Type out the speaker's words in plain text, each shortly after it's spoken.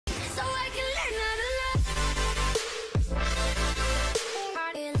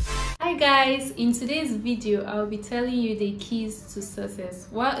guys, in today's video I'll be telling you the keys to success.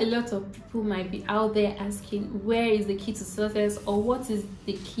 While a lot of people might be out there asking where is the key to success or what is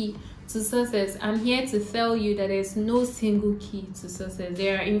the key to success, I'm here to tell you that there's no single key to success.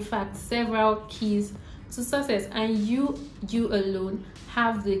 There are in fact several keys to success, and you alone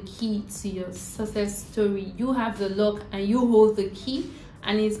have the key to your success story. You have the lock and you hold the key,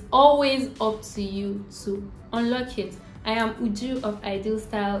 and it's always up to you to unlock it. I am Uju of Ideal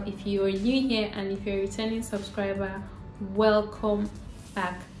Style. If you are new here and if you're a returning subscriber, welcome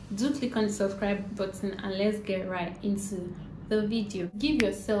back. Do click on the subscribe button and let's get right into the video. Give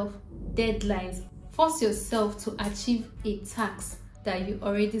yourself deadlines. Force yourself to achieve a task that you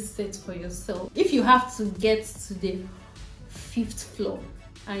already set for yourself. If you have to get to the 5th floor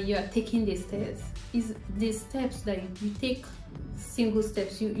and you are taking the stairs, is the steps that you take single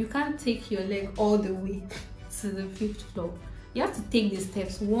steps. You can't take your leg all the way to the 5th floor. You have to take the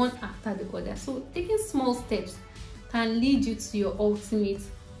steps one after the other. So taking small steps can lead you to your ultimate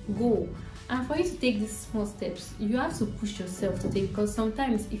goal. And for you to take these small steps, you have to push yourself to take, because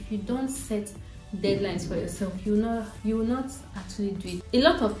sometimes if you don't set deadlines for yourself, you will not actually do it. A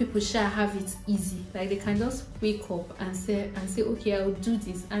lot of people shall have it easy, like they can just wake up and say okay, I'll do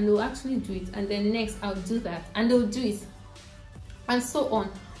this, and they'll actually do it, and then next I'll do that, and they'll do it, and so on.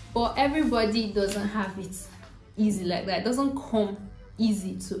 But everybody doesn't have it easy like that. It doesn't come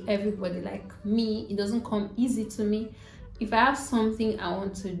easy to everybody. Like me, it doesn't come easy to me. If I have something I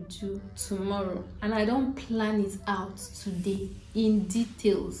want to do tomorrow and I don't plan it out today in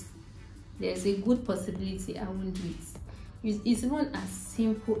details, there's a good possibility I won't do it. It's even as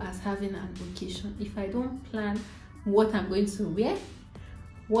simple as having an occasion. If I don't plan what I'm going to wear,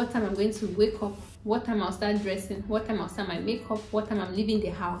 what time I'm going to wake up, what time I'll start dressing, what time I'll start my makeup, what time I'm leaving the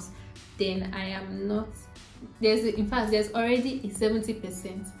house, then I am not, in fact there's already a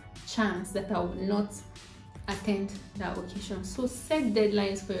 70% chance that I will not attend that occasion. So set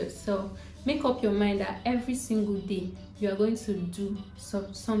deadlines for yourself. Make up your mind that every single day you are going to do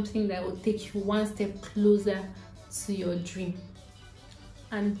something that will take you one step closer to your dream,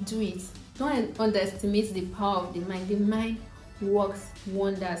 and do it. Don't underestimate the power of the mind. The mind works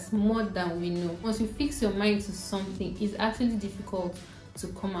wonders more than we know. Once you fix your mind to something, it's actually difficult to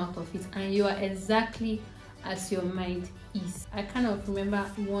come out of it, and you are exactly as your mind is. I kind of remember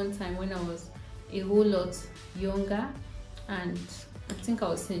one time when I was a whole lot younger, and I think I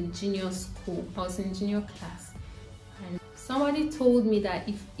was in junior school. I was in junior class, and somebody told me that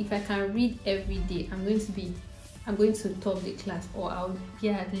if I can read every day, I'm going to top the class, or I'll be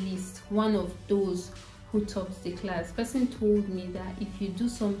at least one of those who tops the class. The person told me that if you do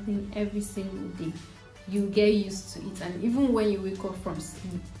something every single day, you get used to it, and even when you wake up from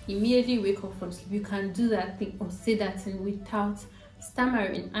sleep, immediately wake up from sleep, you can do that thing or say that thing without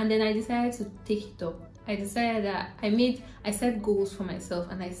stammering. And then I decided to take it up. I decided that I set goals for myself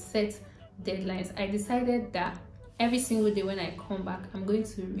and I set deadlines. I decided that every single day when I come back, I'm going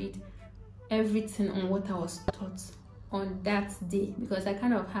to read everything on what I was taught on that day, because I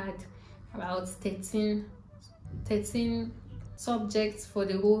kind of had about 13 subjects for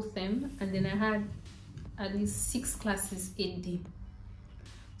the whole term, and then I had at least 6 classes a day.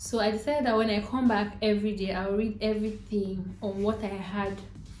 So I decided that when I come back every day, I'll read everything on what I had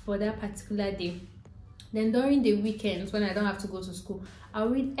for that particular day. Then during the weekends, when I don't have to go to school, I'll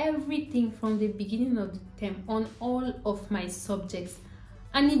read everything from the beginning of the term on all of my subjects.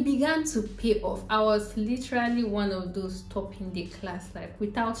 And it began to pay off. I was literally one of those topping the class, like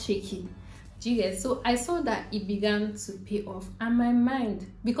without shaking. Do you get? So I saw that it began to pay off, and my mind,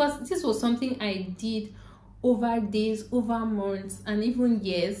 because this was something I did over days, over months, and even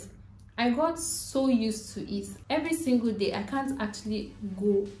years, I got so used to it. Every single day, I can't actually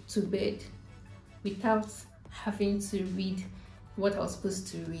go to bed without having to read what I was supposed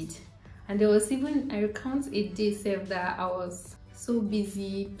to read. And there was even, I recount a day self that I was so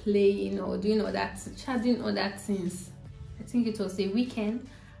busy playing or doing all that, chatting other things. I think it was a weekend,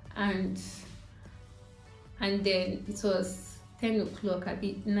 and then it was 10 o'clock, a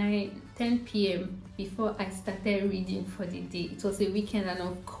bit 10 p.m. before I started reading for the day. It was a weekend, and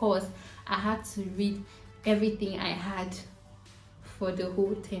of course I had to read everything I had for the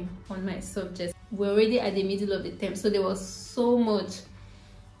whole term on my subjects. We're already at the middle of the term, so there was so much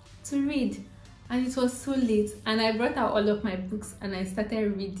to read, and it was so late, and I brought out all of my books and I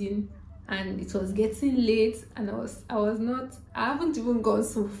started reading, and it was getting late, and I haven't even gone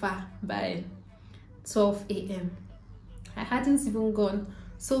so far by 12 a.m. I hadn't even gone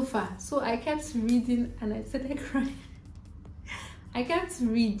so far, so I kept reading and I started crying. I kept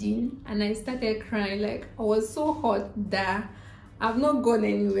reading and I started crying. Like, I was so hot that I've not gone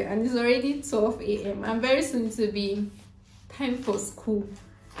anywhere, and it's already 12 a.m. I'm very soon to be time for school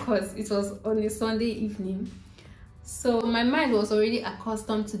because it was on a Sunday evening. So my mind was already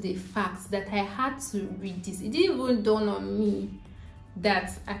accustomed to the fact that I had to read this. It didn't even dawn on me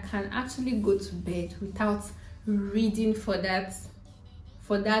that I can actually go to bed without reading for that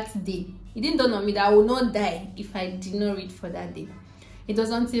day. It didn't dawn on me that I would not die if I did not read for that day. It was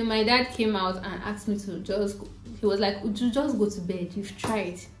until my dad came out and asked me to just go. He was like, would you just go to bed? You've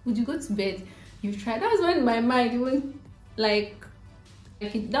tried. Would you go to bed? You've tried. That was when my mind even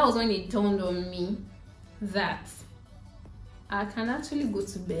that was when it dawned on me that I can actually go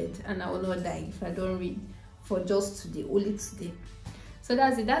to bed and I will not die if I don't read for just today, only today. So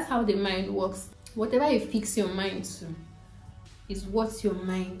that's it. That's how the mind works. Whatever you fix your mind to is what your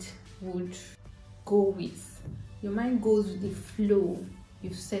mind would go with. Your mind goes with the flow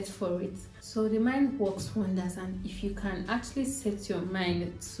you've set for it. So the mind works wonders, and if you can actually set your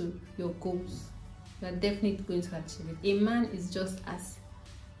mind to your goals, you are definitely going to achieve it. A man is just as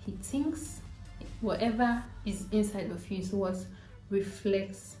he thinks. Whatever is inside of you is what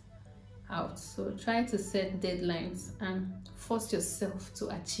reflects out. So try to set deadlines and force yourself to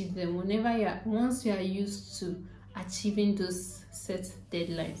achieve them. Once you are used to achieving those set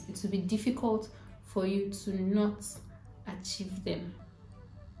deadlines, it will be difficult for you to not achieve them,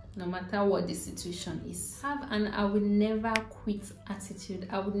 no matter what the situation is. Have an I will never quit attitude.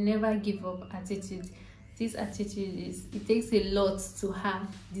 I will never give up attitude. This attitude it takes a lot to have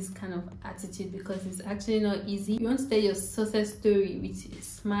this kind of attitude, because it's actually not easy. You want to tell your success story with a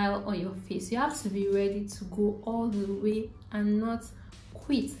smile on your face. You have to be ready to go all the way and not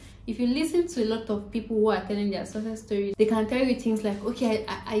quit. If you listen to a lot of people who are telling their success stories, they can tell you things like, okay,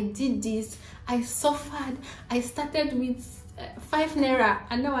 I did this, I suffered, I started with 5 naira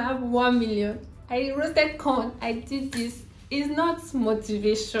and now I have 1 million. I roasted corn, I did this. It's not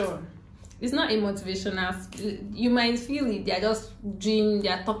motivation. It's not a motivational. You might feel it, they're just dreaming,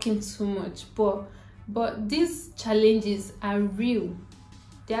 they're talking too much, but these challenges are real.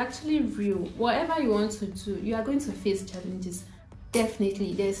 They're actually real. Whatever you want to do, you are going to face challenges.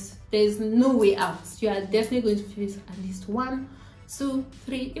 Definitely, there's no way out. You are definitely going to face at least 1, 2,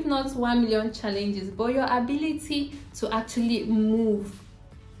 3, if not 1 million challenges. But your ability to actually move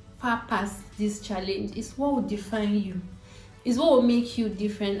far past this challenge is what will define you. Is what will make you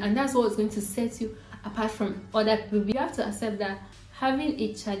different, and that's what's going to set you apart from other people. You have to accept that having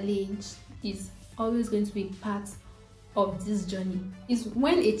a challenge is always going to be part of this journey. It's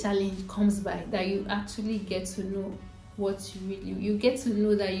when a challenge comes by that you actually get to know what you get to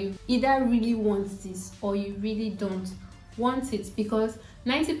know that you either really want this or you really don't want it, because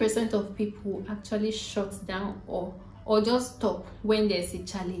 90% of people actually shut down or just stop when there's a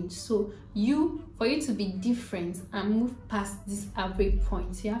challenge. So for you to be different and move past this average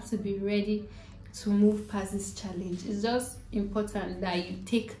point, you have to be ready to move past this challenge. It's just important that you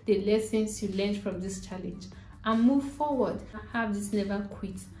take the lessons you learned from this challenge and move forward. Have this never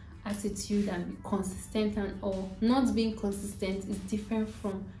quit attitude and be consistent, and all. Not being consistent is different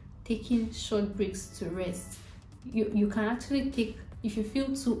from taking short breaks to rest. You can actually take, if you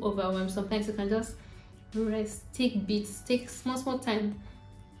feel too overwhelmed, sometimes you can just rest, take beats, take small time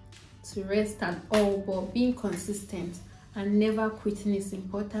to rest and all. But being consistent and never quitting is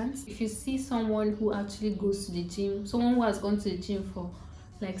important. If you see someone who actually goes to the gym, someone who has gone to the gym for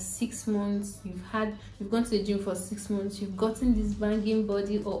like 6 months, you've gone to the gym for 6 months, you've gotten this banging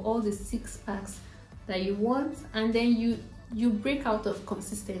body or all the 6 packs that you want, and then you break out of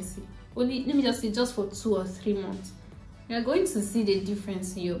consistency. Only, let me just say, just for 2 or 3 months, you're going to see the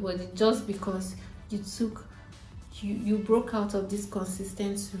difference in your body just because you broke out of this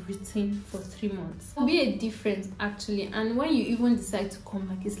consistent routine for 3 months. It'll be a difference actually, and when you even decide to come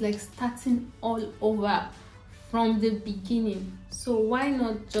back, it's like starting all over from the beginning. So why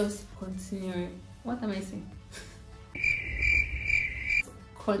not just continue? What am I saying?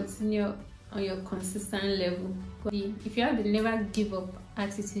 Continue on your consistent level. If you have the never give up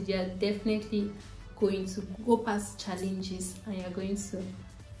attitude, you are definitely going to go past challenges and you're going to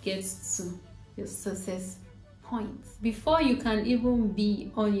get to your success point. Before you can even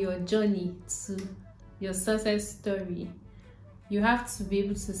be on your journey to your success story, you have to be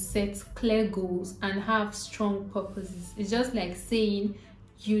able to set clear goals and have strong purposes. It's just like saying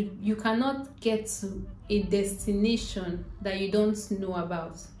you cannot get to a destination that you don't know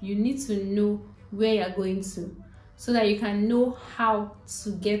about. You need to know where you're going to so that you can know how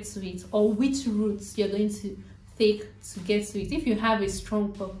to get to it, or which routes you're going to take to get to it. If you have a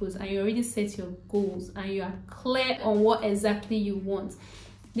strong purpose and you already set your goals and you are clear on what exactly you want,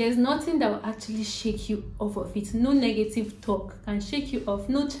 There's nothing that will actually shake you off of it. No negative talk can shake you off.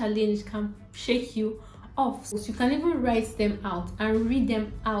 No challenge can shake you off. So you can even write them out and read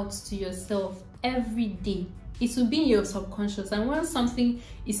them out to yourself every day. It will be in your subconscious, and when something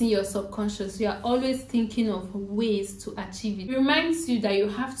is in your subconscious, you are always thinking of ways to achieve it. It reminds you that you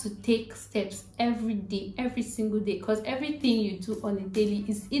have to take steps every day, every single day, because everything you do on a daily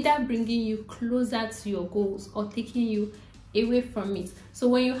is either bringing you closer to your goals or taking you away from it. So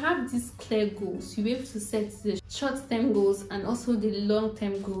when you have these clear goals, you'll be able to set the short-term goals and also the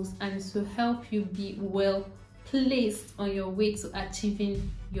long-term goals, and it will help you be well placed on your way to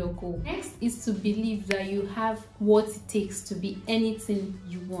achieving your goal. Next is to believe that you have what it takes to be anything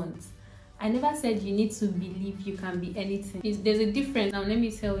you want. I never said you need to believe you can be anything. There's a difference. Now let me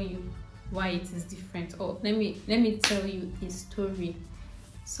tell you why it is different, or let me tell you a story.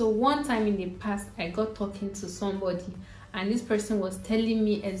 So one time in the past, I got talking to somebody, and this person was telling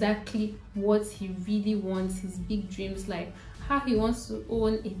me exactly what he really wants, his big dreams, like how he wants to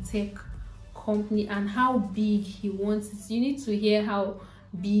own a tech company and how big he wants it. You need to hear how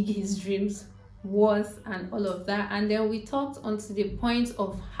big his dreams was and all of that. And then we talked on to the point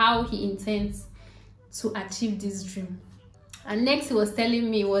of how he intends to achieve this dream. And next he was telling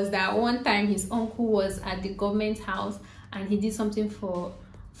me was that one time his uncle was at the government house and he did something for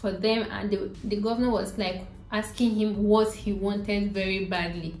them, and the governor was like asking him what he wanted very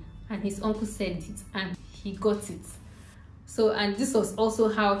badly, and his uncle said it and he got it. So, and this was also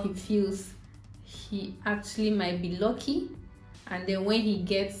how he feels. He actually might be lucky, and then when he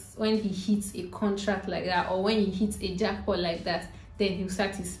hits a contract like that, or when he hits a jackpot like that, then he'll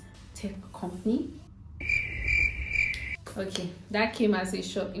start his tech company. Okay, that came as a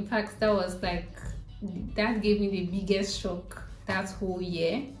shock. In fact, that gave me the biggest shock that whole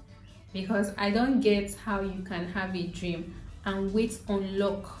year, because I don't get how you can have a dream and wait on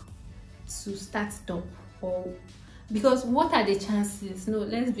luck to start it up. Or because what are the chances? No,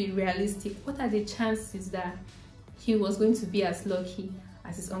 let's be realistic. What are the chances that he was going to be as lucky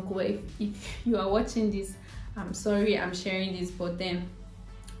as his uncle? If you are watching this, I'm sorry I'm sharing this, but then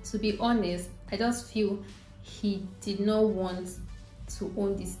to be honest, I just feel he did not want to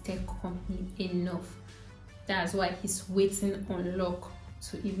own this tech company enough. That's why he's waiting on luck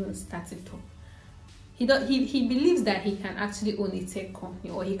to even start it up. He believes that he can actually own a tech company,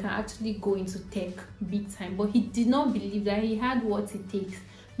 or he can actually go into tech big time, but he did not believe that he had what it takes,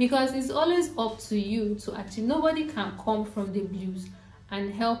 because it's always up to you to achieve. Nobody can come from the blues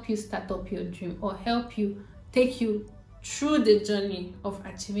and help you start up your dream, or help you take you through the journey of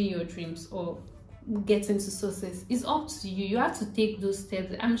achieving your dreams or getting to success. It's up to you. You have to take those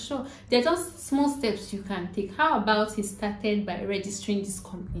steps. I'm sure they're just small steps you can take. How about he started by registering this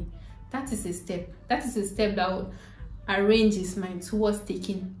company? That is a step. That is a step that will arrange his mind towards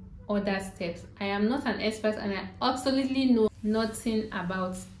taking other steps. I am not an expert and I absolutely know nothing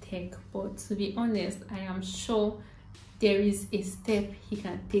about tech, but to be honest, I am sure there is a step he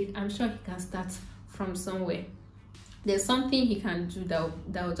can take. I'm sure he can start from somewhere. There's something he can do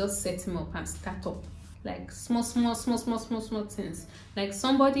that will just set him up and start up, like small things. Like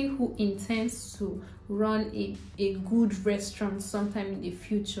somebody who intends to run a good restaurant sometime in the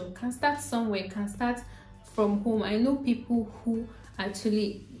future can start somewhere, can start from home. I know people who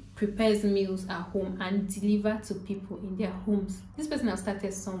actually prepares meals at home and deliver to people in their homes. This person has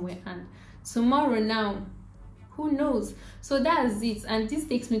started somewhere, and tomorrow now, who knows? So that's it. And this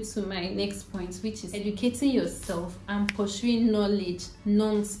takes me to my next point, which is educating yourself and pursuing knowledge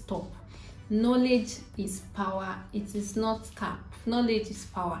non-stop. Knowledge is power. It is not cap. Knowledge is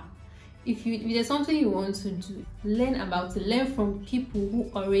power. If there's something you want to do, learn about it. Learn from people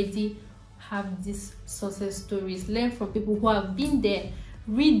who already have these success stories. Learn from people who have been there.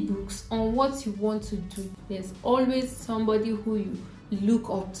 Read books on what you want to do. There's always somebody who you look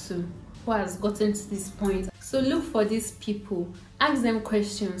up to who has gotten to this point. So look for these people, ask them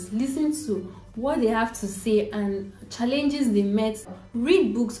questions, listen to what they have to say and challenges they met.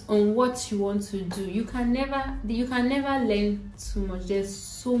 Read books on what you want to do. You can never learn too much. There's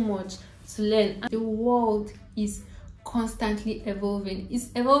so much to learn. The world is constantly evolving.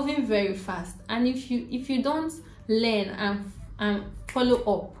 It's evolving very fast, and if you don't learn and follow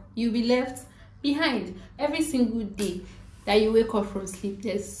up, you'll be left behind. Every single day that you wake up from sleep,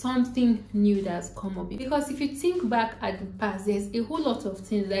 there's something new that's come up. Because if you think back at the past, there's a whole lot of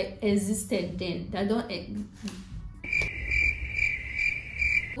things that existed then that don't a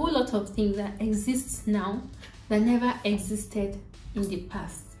whole lot of things that exist now that never existed in the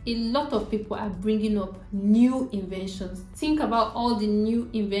past. A lot of people are bringing up new inventions. Think about all the new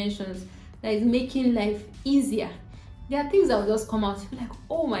inventions that is making life easier, There are things that will just come out, you'll be like,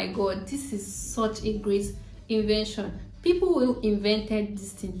 oh my god, this is such a great invention. People who invented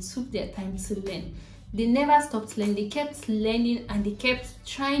this thing took their time to learn. They never stopped learning. They kept learning and they kept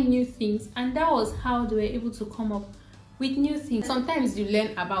trying new things, and that was how they were able to come up with new things. Sometimes you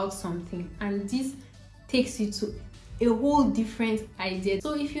learn about something and this takes you to a whole different idea.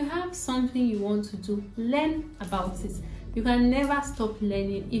 So if you have something you want to do, learn about it. You can never stop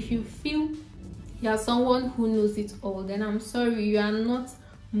learning. If you feel you are someone who knows it all, then I'm sorry, you are not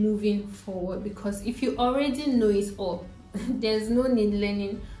moving forward, because if you already know it all, there's no need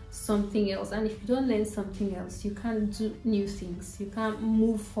learning something else. And if you don't learn something else, you can't do new things, you can't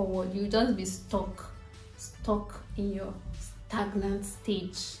move forward, you just be stuck in your stagnant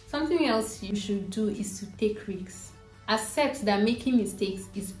stage. Something else you should do is to take risks. Accept that making mistakes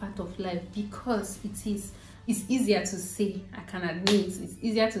is part of life, because it is. It's easier to say, I can admit, it's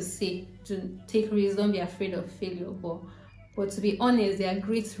easier to say to take risks, don't be afraid of failure, but to be honest, there are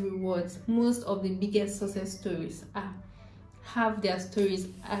great rewards. Most of the biggest success stories have their stories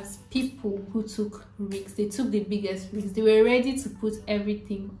as people who took risks. They took the biggest risks. They were ready to put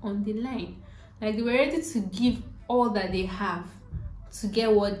everything on the line. Like, they were ready to give all that they have to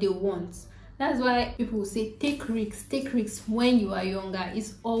get what they want. That's why people will say take risks when you are younger.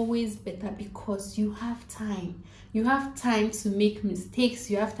 It's always better, because you have time. You have time to make mistakes,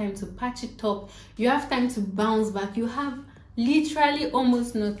 you have time to patch it up, you have time to bounce back. You have literally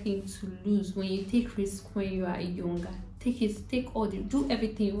almost nothing to lose when you take risks when you are younger. Do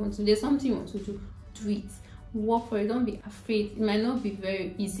everything you want to. There's something you want to do it. Work for it. Don't be afraid. It might not be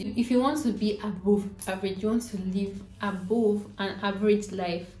very easy. If you want to be above average, you want to live above an average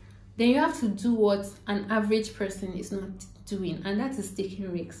life, then you have to do what an average person is not doing, and that is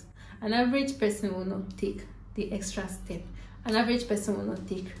taking risks. An average person will not take the extra step. An average person will not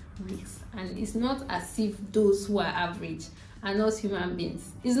take risks. And it's not as if those who are average are not human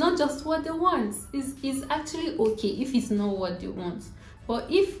beings. It's not just what they want. It's actually okay if it's not what they want. But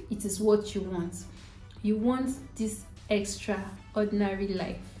if it is what you want this extraordinary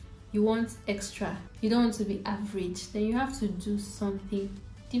life, you want extra, you don't want to be average, then you have to do something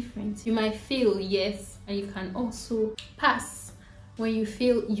different. You might fail, yes, and you can also pass. When you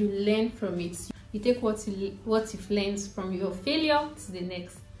fail, you learn from it. You take what you've learned from your failure to the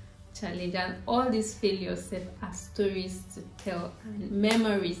next challenge, and all these failures are stories to tell and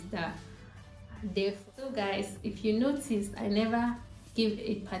memories that are there. So guys, if you noticed, I never give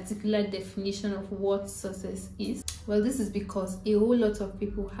a particular definition of what success is. Well, this is because a whole lot of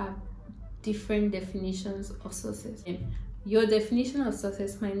people have different definitions of success. Your definition of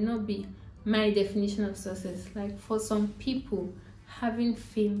success might not be my definition of success. Like, for some people, having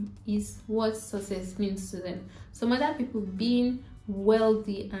fame is what success means to them. Some other people, being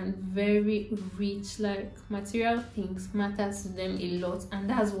wealthy and very rich, like material things, matters to them a lot, and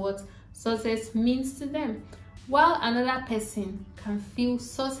that's what success means to them. While another person can feel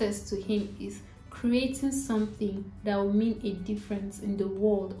success to him is creating something that will mean a difference in the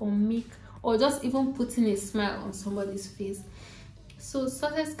world, or just even putting a smile on somebody's face. So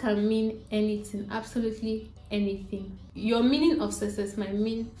success can mean anything, absolutely anything. Your meaning of success might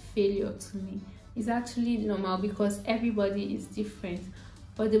mean failure to me. It's actually normal, because everybody is different.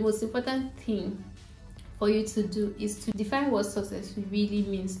 But the most important thing for you to do is to define what success really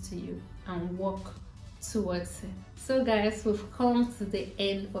means to you and work towards it. So guys, we've come to the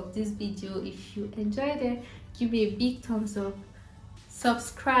end of this video. If you enjoyed it, give me a big thumbs up,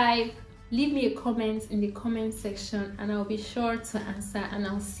 subscribe, leave me a comment in the comment section, and I'll be sure to answer, and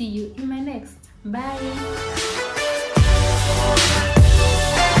I'll see you in my next. Bye.